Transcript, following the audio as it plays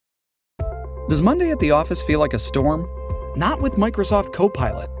Does Monday at the office feel like a storm? Not with Microsoft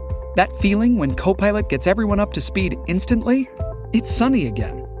Copilot. That feeling when Copilot gets everyone up to speed instantly? It's sunny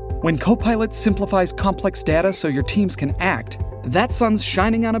again. When Copilot simplifies complex data so your teams can act, that sun's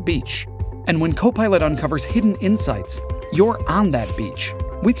shining on a beach. And when Copilot uncovers hidden insights, you're on that beach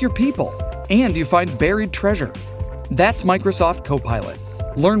with your people, and you find buried treasure. That's Microsoft Copilot.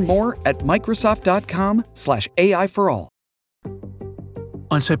 Learn more at Microsoft.com/AI for all.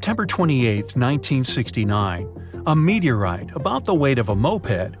 On September 28, 1969, a meteorite about the weight of a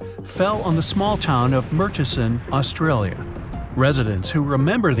moped fell on the small town of Murchison, Australia. Residents who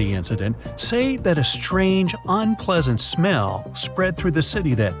remember the incident say that a strange, unpleasant smell spread through the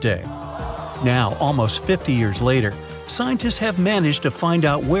city that day. Now, almost 50 years later, scientists have managed to find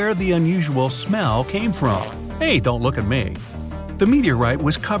out where the unusual smell came from. Hey, don't look at me. The meteorite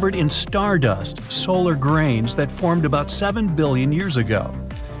was covered in stardust, solar grains that formed about 7 billion years ago.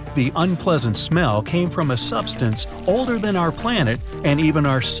 The unpleasant smell came from a substance older than our planet and even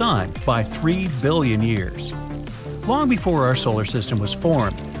our sun by 3 billion years. Long before our solar system was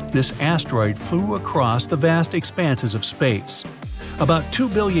formed, this asteroid flew across the vast expanses of space. About 2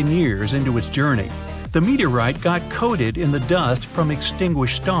 billion years into its journey, the meteorite got coated in the dust from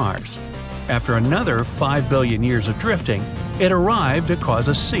extinguished stars. After another 5 billion years of drifting, it arrived to cause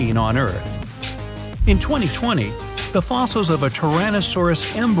a scene on Earth. In 2020, the fossils of a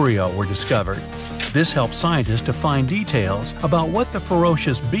Tyrannosaurus embryo were discovered. This helped scientists to find details about what the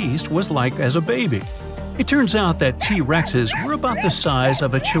ferocious beast was like as a baby. It turns out that T-Rexes were about the size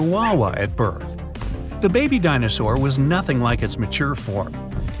of a Chihuahua at birth. The baby dinosaur was nothing like its mature form.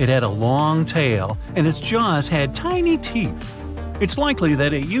 It had a long tail, and its jaws had tiny teeth. It's likely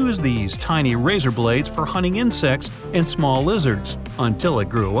that it used these tiny razor blades for hunting insects and small lizards until it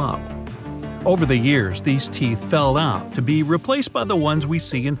grew up. Over the years, these teeth fell out to be replaced by the ones we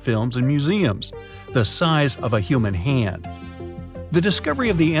see in films and museums, the size of a human hand. The discovery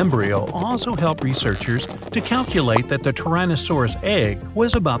of the embryo also helped researchers to calculate that the Tyrannosaurus egg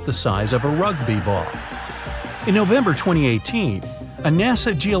was about the size of a rugby ball. In November 2018, a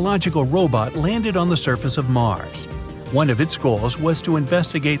NASA geological robot landed on the surface of Mars. One of its goals was to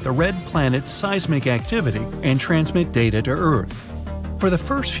investigate the red planet's seismic activity and transmit data to Earth. For the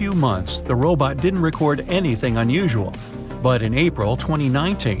first few months, the robot didn't record anything unusual, but in April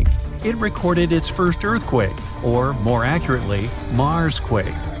 2019, it recorded its first earthquake, or more accurately,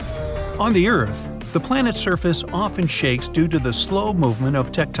 Marsquake. On the Earth, the planet's surface often shakes due to the slow movement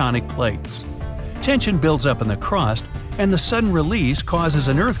of tectonic plates. Tension builds up in the crust, and the sudden release causes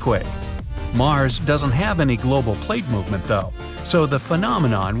an earthquake. Mars doesn't have any global plate movement, though, so the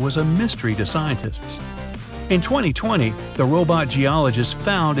phenomenon was a mystery to scientists. In 2020, the robot geologist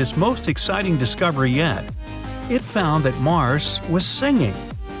found its most exciting discovery yet. It found that Mars was singing.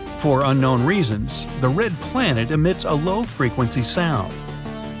 For unknown reasons, the red planet emits a low-frequency sound.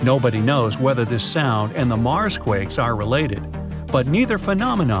 Nobody knows whether this sound and the Marsquakes are related, but neither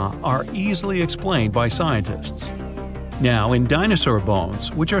phenomena are easily explained by scientists. Now, in dinosaur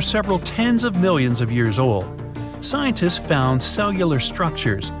bones, which are several tens of millions of years old, scientists found cellular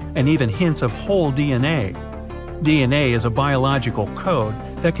structures and even hints of whole DNA. DNA is a biological code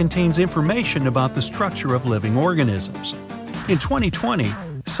that contains information about the structure of living organisms. In 2020,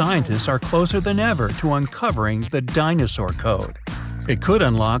 scientists are closer than ever to uncovering the dinosaur code. It could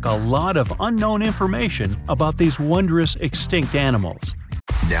unlock a lot of unknown information about these wondrous extinct animals.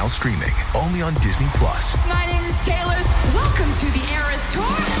 Now streaming only on Disney+. My name is Taylor. Welcome to the Eras Tour.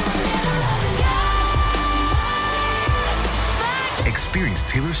 Experience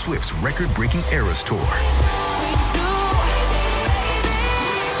Taylor Swift's record-breaking Eras Tour.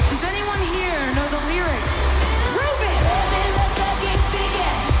 Does anyone here know the lyrics? Ruben!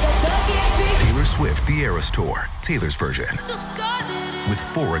 Taylor Swift The Eras Tour, Taylor's version, with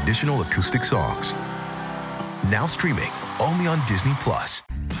 4 additional acoustic songs. Now streaming only on Disney+.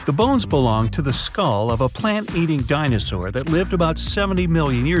 The bones belong to the skull of a plant-eating dinosaur that lived about 70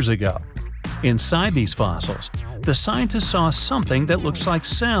 million years ago. Inside these fossils, the scientists saw something that looks like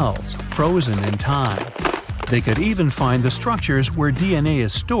cells, frozen in time. They could even find the structures where DNA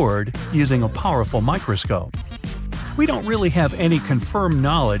is stored using a powerful microscope. We don't really have any confirmed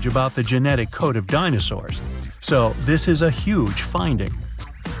knowledge about the genetic code of dinosaurs, so this is a huge finding.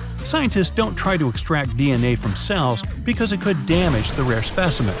 Scientists don't try to extract DNA from cells because it could damage the rare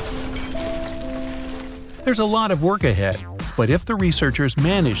specimen. There's a lot of work ahead, but if the researchers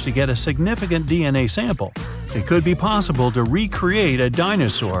manage to get a significant DNA sample, it could be possible to recreate a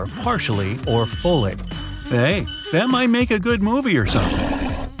dinosaur partially or fully. Hey, that might make a good movie or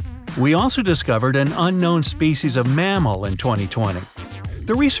something. We also discovered an unknown species of mammal in 2020.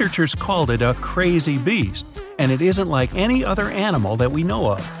 The researchers called it a crazy beast, and it isn't like any other animal that we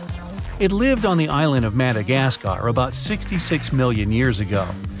know of. It lived on the island of Madagascar about 66 million years ago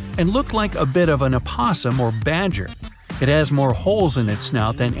and looked like a bit of an opossum or badger. It has more holes in its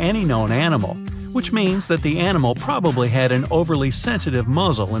snout than any known animal, which means that the animal probably had an overly sensitive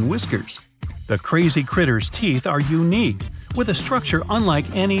muzzle and whiskers. The crazy critter's teeth are unique, with a structure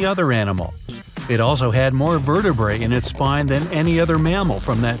unlike any other animal. It also had more vertebrae in its spine than any other mammal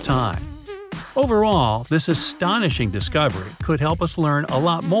from that time. Overall, this astonishing discovery could help us learn a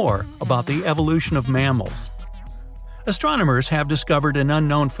lot more about the evolution of mammals. Astronomers have discovered an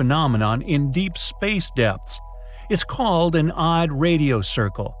unknown phenomenon in deep space depths. It's called an odd radio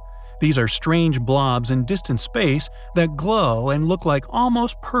circle. These are strange blobs in distant space that glow and look like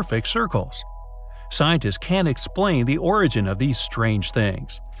almost perfect circles. Scientists can't explain the origin of these strange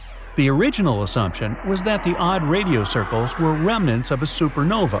things. The original assumption was that the odd radio circles were remnants of a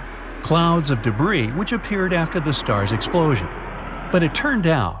supernova, clouds of debris which appeared after the star's explosion. But it turned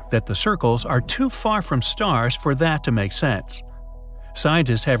out that the circles are too far from stars for that to make sense.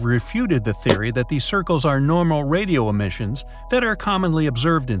 Scientists have refuted the theory that these circles are normal radio emissions that are commonly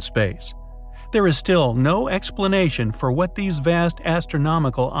observed in space. There is still no explanation for what these vast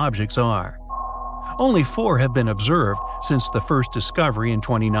astronomical objects are. Only 4 have been observed since the first discovery in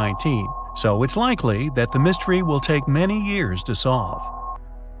 2019, so it's likely that the mystery will take many years to solve.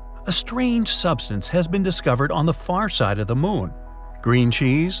 A strange substance has been discovered on the far side of the moon. Green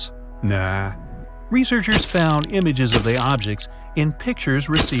cheese? Nah. Researchers found images of the objects in pictures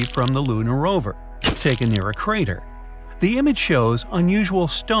received from the lunar rover, taken near a crater. The image shows unusual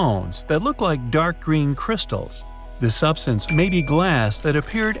stones that look like dark green crystals. This substance may be glass that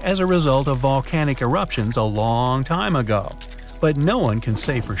appeared as a result of volcanic eruptions a long time ago, but no one can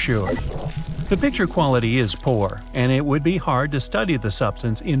say for sure. The picture quality is poor, and it would be hard to study the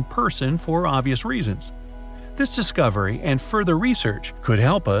substance in person for obvious reasons. This discovery and further research could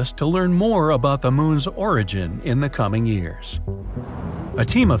help us to learn more about the moon's origin in the coming years. A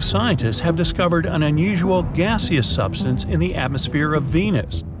team of scientists have discovered an unusual gaseous substance in the atmosphere of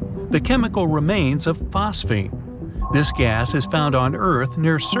Venus, the chemical remains of phosphine. This gas is found on Earth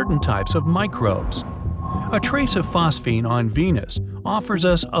near certain types of microbes. A trace of phosphine on Venus offers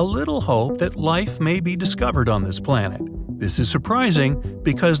us a little hope that life may be discovered on this planet. This is surprising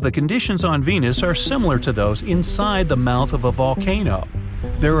because the conditions on Venus are similar to those inside the mouth of a volcano.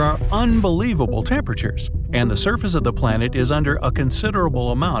 There are unbelievable temperatures, and the surface of the planet is under a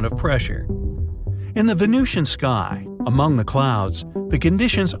considerable amount of pressure. In the Venusian sky, among the clouds, the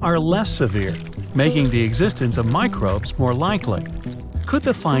conditions are less severe, making the existence of microbes more likely. Could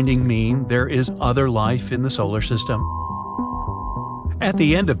the finding mean there is other life in the solar system? At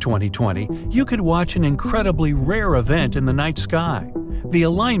the end of 2020, you could watch an incredibly rare event in the night sky, the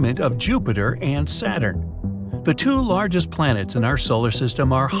alignment of Jupiter and Saturn. The 2 largest planets in our solar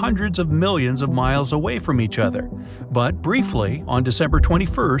system are hundreds of millions of miles away from each other, but briefly, on December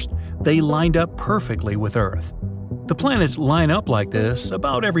 21st, they lined up perfectly with Earth. The planets line up like this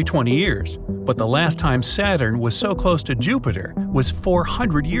about every 20 years, but the last time Saturn was so close to Jupiter was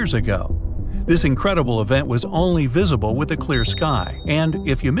 400 years ago. This incredible event was only visible with a clear sky, and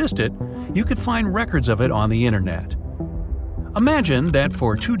if you missed it, you could find records of it on the internet. Imagine that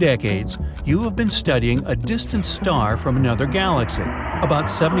for 2 decades, you have been studying a distant star from another galaxy, about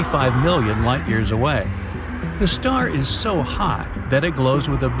 75 million light-years away. The star is so hot that it glows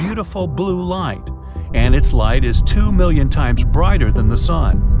with a beautiful blue light, and its light is 2 million times brighter than the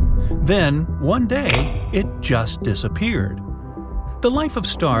sun. Then, one day, it just disappeared. The life of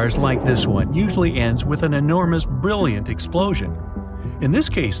stars like this one usually ends with an enormous, brilliant explosion. In this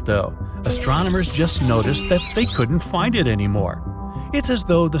case, though, astronomers just noticed that they couldn't find it anymore. It's as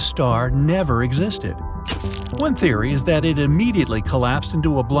though the star never existed. One theory is that it immediately collapsed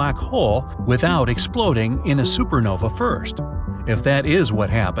into a black hole without exploding in a supernova first. If that is what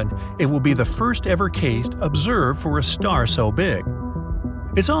happened, it will be the first ever case observed for a star so big.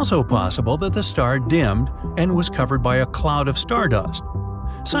 It's also possible that the star dimmed and was covered by a cloud of stardust.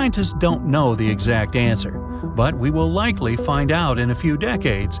 Scientists don't know the exact answer, but we will likely find out in a few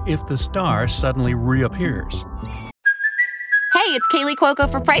decades if the star suddenly reappears. Hey, it's Kaylee Cuoco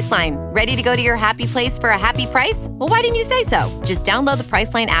for Priceline. Ready to go to your happy place for a happy price? Well, why didn't you say so? Just download the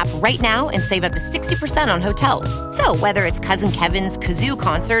Priceline app right now and save up to 60% on hotels. So whether it's Cousin Kevin's Kazoo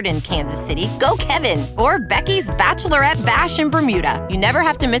Concert in Kansas City, go Kevin, or Becky's Bachelorette Bash in Bermuda, you never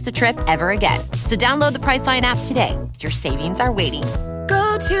have to miss a trip ever again. So download the Priceline app today. Your savings are waiting.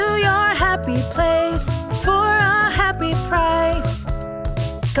 Go to your happy place for a happy price.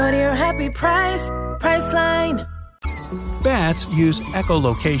 Go to your happy price, Priceline. Bats use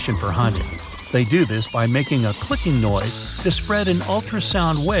echolocation for hunting. They do this by making a clicking noise to spread an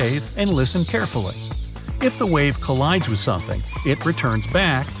ultrasound wave and listen carefully. If the wave collides with something, it returns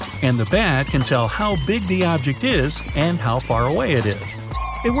back, and the bat can tell how big the object is and how far away it is.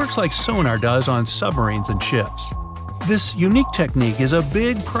 It works like sonar does on submarines and ships. This unique technique is a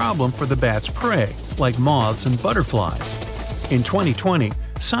big problem for the bat's prey, like moths and butterflies. In 2020,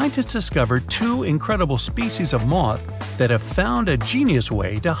 scientists discovered 2 incredible species of moth that have found a genius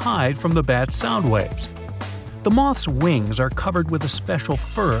way to hide from the bat's sound waves. The moth's wings are covered with a special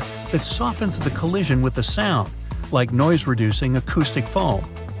fur that softens the collision with the sound, like noise-reducing acoustic foam.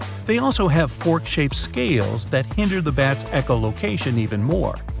 They also have fork-shaped scales that hinder the bat's echolocation even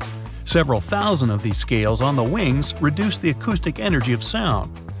more. Several thousand of these scales on the wings reduce the acoustic energy of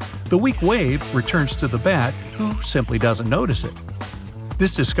sound. The weak wave returns to the bat, who simply doesn't notice it.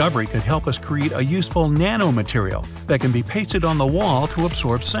 This discovery could help us create a useful nanomaterial that can be pasted on the wall to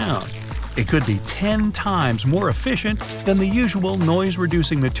absorb sound. It could be 10 times more efficient than the usual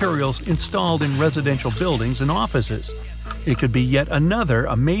noise-reducing materials installed in residential buildings and offices. It could be yet another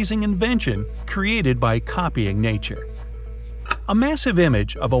amazing invention created by copying nature. A massive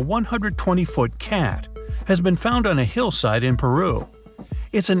image of a 120-foot cat has been found on a hillside in Peru.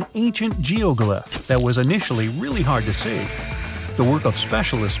 It's an ancient geoglyph that was initially really hard to see. The work of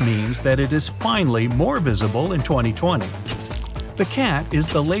specialists means that it is finally more visible in 2020. The cat is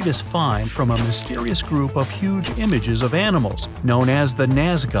the latest find from a mysterious group of huge images of animals known as the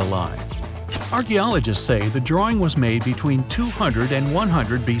Nazca Lines. Archaeologists say the drawing was made between 200 and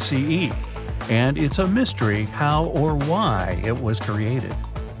 100 BCE, and it's a mystery how or why it was created.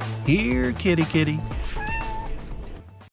 Here, kitty kitty.